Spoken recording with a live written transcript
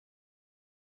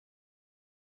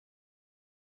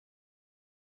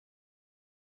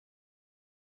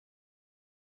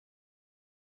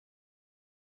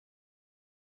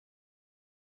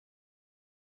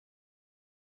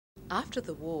After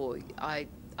the war, I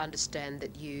understand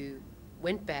that you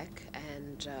went back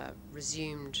and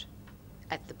resumed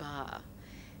at the bar.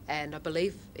 And I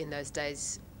believe in those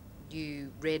days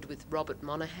you read with Robert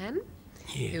Monaghan,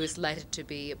 Yes. who was later to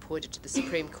be appointed to the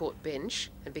Supreme Court bench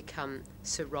and become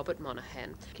Sir Robert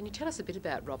Monaghan. Can you tell us a bit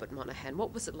about Robert Monaghan?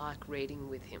 What was it like reading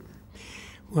with him?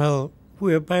 Well,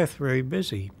 we were both very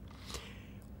busy.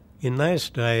 In those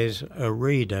days, a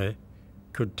reader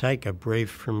could take a brief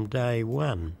from day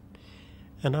one,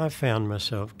 and I found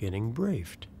myself getting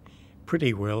briefed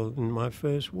pretty well in my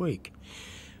first week.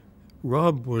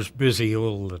 Rob was busy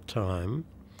all the time.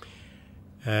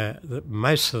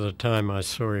 Most of the time I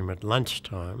saw him at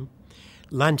lunchtime.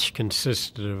 Lunch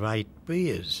consisted of 8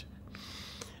 beers.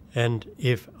 And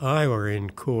if I were in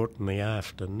court in the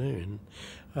afternoon,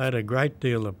 I had a great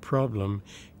deal of problem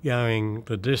going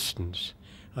the distance.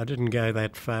 I didn't go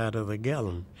that far to the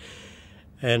gallon.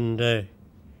 And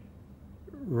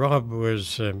Rob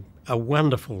was a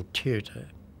wonderful tutor,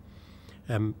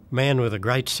 a man with a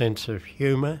great sense of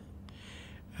humour,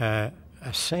 a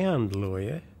sound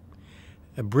lawyer,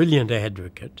 a brilliant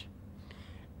advocate,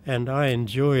 and I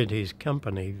enjoyed his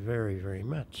company very, very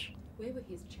much. Where were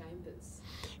his chambers?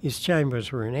 His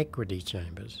chambers were in Equity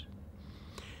Chambers,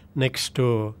 next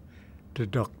door to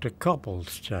Dr.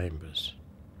 Coppell's chambers.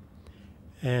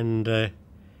 And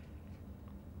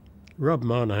Rob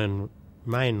Monaghan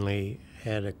mainly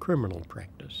had a criminal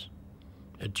practice,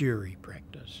 a jury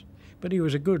practice, but he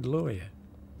was a good lawyer.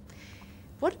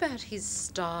 What about his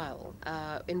style?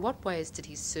 In what ways did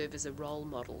he serve as a role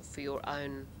model for your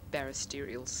own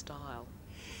barristerial style?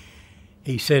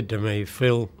 He said to me,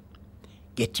 "Phil,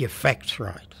 get your facts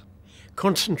right.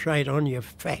 Concentrate on your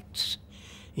facts."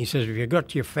 He says, if you've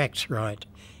got your facts right,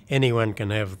 anyone can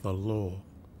have the law.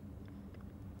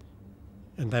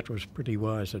 And that was pretty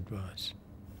wise advice.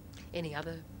 Any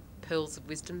other pearls of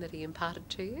wisdom that he imparted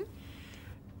to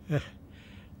you?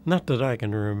 Not that I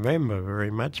can remember very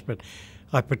much, but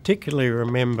I particularly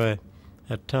remember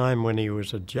a time when he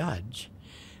was a judge,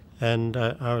 and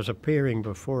I was appearing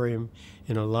before him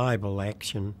in a libel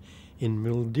action in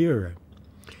Mildura,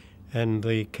 and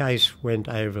the case went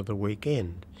over the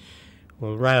weekend.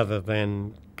 Well, rather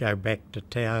than go back to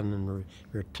town and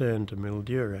return to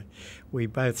Mildura, we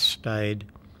both stayed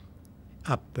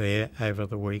up there over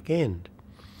the weekend.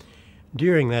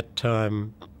 During that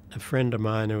time, a friend of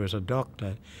mine who was a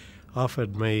doctor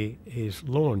offered me his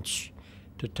launch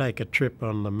to take a trip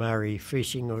on the Murray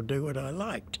fishing or do what I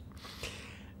liked.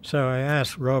 So I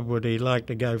asked Rob would he like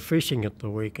to go fishing at the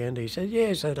weekend. He said,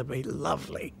 yes, that'd be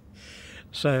lovely.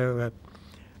 So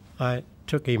I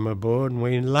took him aboard and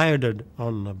we loaded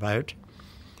on the boat,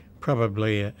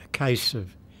 probably a case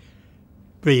of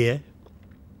beer.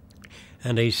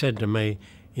 And he said to me,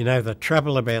 you know, the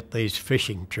trouble about these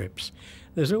fishing trips,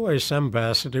 there's always some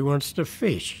bastard who wants to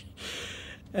fish.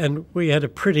 And we had a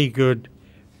pretty good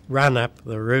run up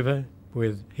the river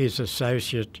with his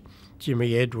associate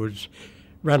Jimmy Edwards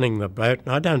running the boat.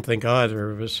 And I don't think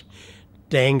either of us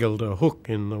dangled a hook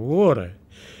in the water.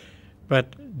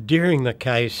 But during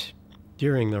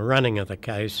the running of the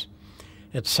case,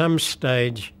 at some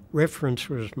stage reference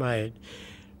was made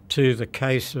to the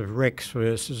case of Rex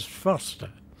versus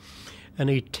Foster. And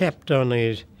he tapped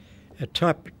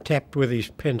with his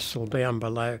pencil down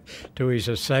below to his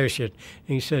associate.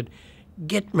 And he said,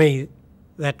 get me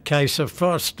that case of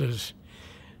Foster's.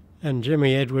 And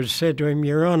Jimmy Edwards said to him,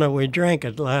 Your Honour, we drank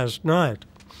it last night.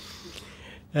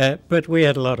 But we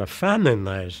had a lot of fun in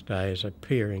those days,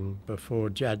 appearing before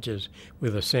judges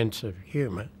with a sense of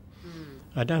humour.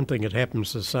 I don't think it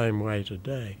happens the same way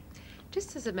today.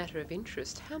 Just as a matter of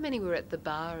interest, how many were at the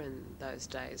bar in those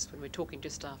days when we're talking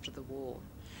just after the war?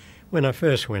 When I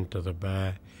first went to the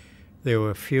bar, there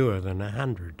were fewer than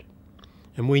 100.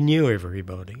 And we knew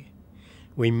everybody.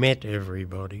 We met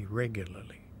everybody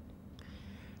regularly.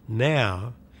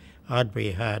 Now, I'd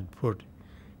be hard put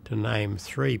to name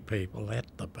 3 people at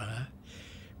the bar,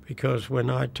 because when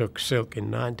I took silk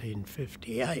in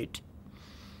 1958,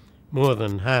 more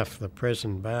than half the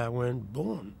present bar weren't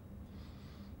born.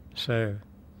 So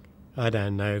I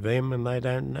don't know them and they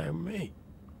don't know me.